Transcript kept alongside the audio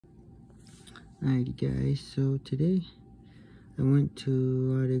Alrighty guys, so today I went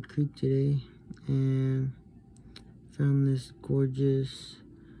to Otter Creek today and found this gorgeous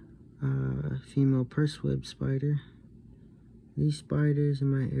female purse web spider. These spiders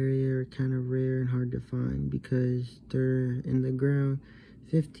in my area are kind of rare and hard to find because they're in the ground.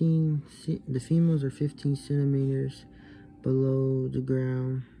 The females are 15 centimeters below the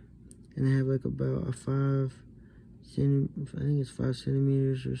ground, and they have like about a 5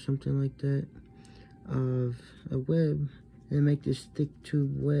 centimeters or something like that of a web, and they make this thick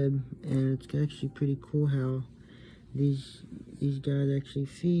tube web, and it's actually pretty cool how these guys actually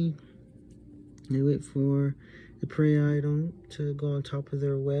feed. They wait for the prey item to go on top of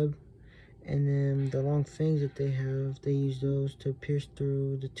their web, and then the long fangs that they have, they use those to pierce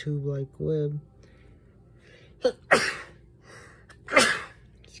through the tube-like web.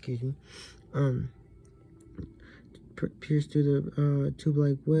 Excuse me. Pierce through the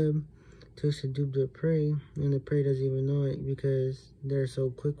tube-like web to subdue the prey, and the prey doesn't even know it because they're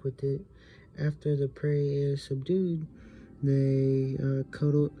so quick with it. After the prey is subdued, they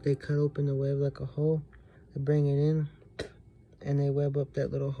cut open the web like a hole. They bring it in, and they web up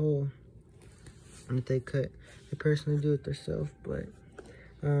that little hole that they cut. They personally do it themselves, but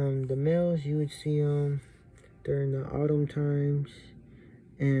the males, you would see them during the autumn times,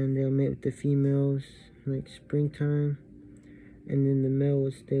 and they'll mate with the females like springtime, and then the male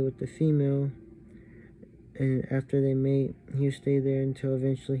would stay with the female, and after they mate, he'll stay there until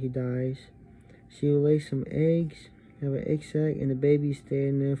eventually he dies. She will lay some eggs, have an egg sac, and the babies stay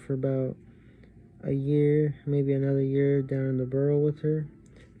in there for about a year, maybe another year, down in the burrow with her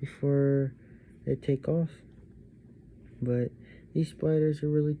before they take off. But these spiders are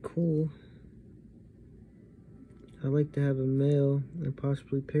really cool. I like to have a male and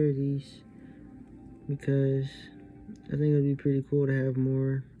possibly pair these because I think it would be pretty cool to have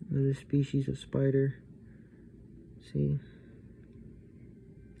more of this species of spider. See?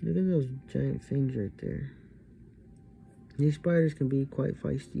 Look at those giant fangs right there. These spiders can be quite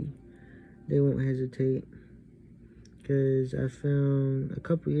feisty. They won't hesitate. Because I found a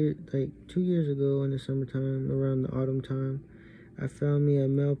couple years, like 2 years ago in the summertime, around the autumn time, I found me a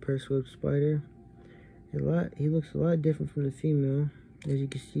male purse web spider. He looks a lot different from the female, as you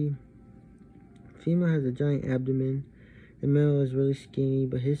can see. Female has a giant abdomen. The male is really skinny,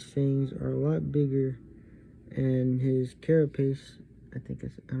 but his fangs are a lot bigger, and his carapace, I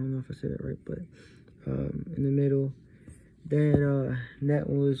don't know if I said it right, but in the middle, that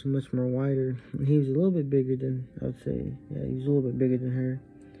one was much more wider. He was a little bit bigger than, I would say, yeah, he was a little bit bigger than her.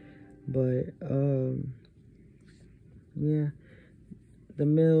 But yeah, the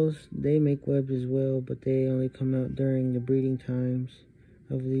males, they make webs as well, but they only come out during the breeding times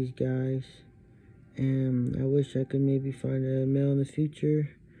of these guys. And I wish I could maybe find a male in the future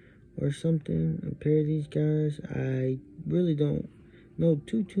or something and pair these guys. I really don't know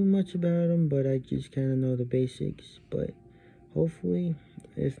too much about them, but I just kind of know the basics. But hopefully,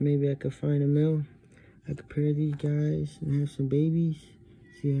 if maybe I could find a male, I could pair these guys and have some babies,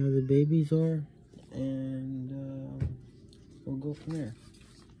 see how the babies are, and we'll go from there.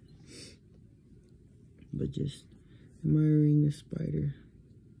 But just admiring the spider.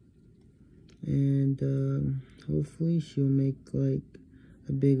 And hopefully she'll make like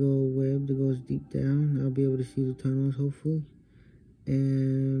a big old web that goes deep down. I'll be able to see the tunnels, hopefully.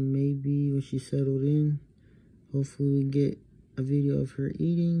 And maybe when she's settled in, hopefully we get a video of her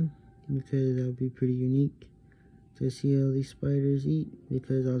eating, because that would be pretty unique to see how these spiders eat,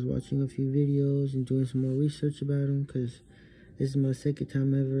 because I was watching a few videos and doing some more research about them, because this is my second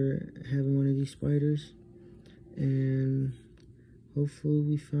time ever having one of these spiders. And hopefully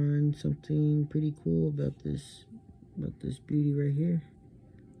we find something pretty cool about this beauty right here,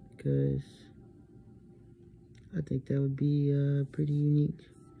 because I think that would be pretty unique.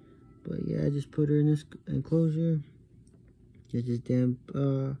 But yeah, I just put her in this enclosure. It's just damp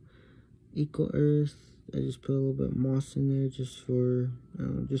eco earth. I just put a little bit of moss in there just for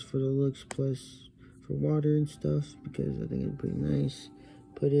the looks, plus for water and stuff, because I think it's pretty nice.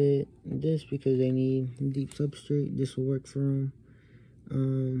 Put it in this because they need deep substrate. This will work for them.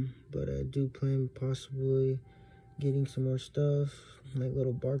 But I do plan possibly getting some more stuff, like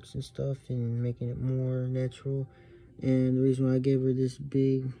little barks and stuff, and making it more natural. And the reason why I gave her this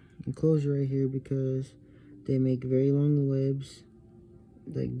big enclosure right here, because they make very long webs,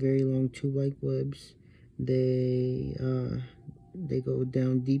 like very long tube-like webs. They go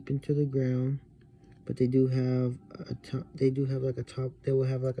down deep into the ground, but they do have a top. They will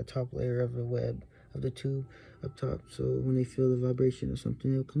have like a top layer of the web of the tube up top. So when they feel the vibration or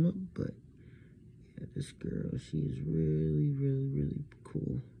something, they'll come up. But yeah, this girl, she is really, really, really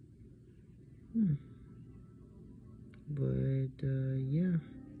cool. But yeah,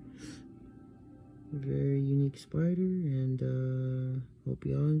 very unique spider, and hope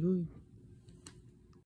y'all enjoy.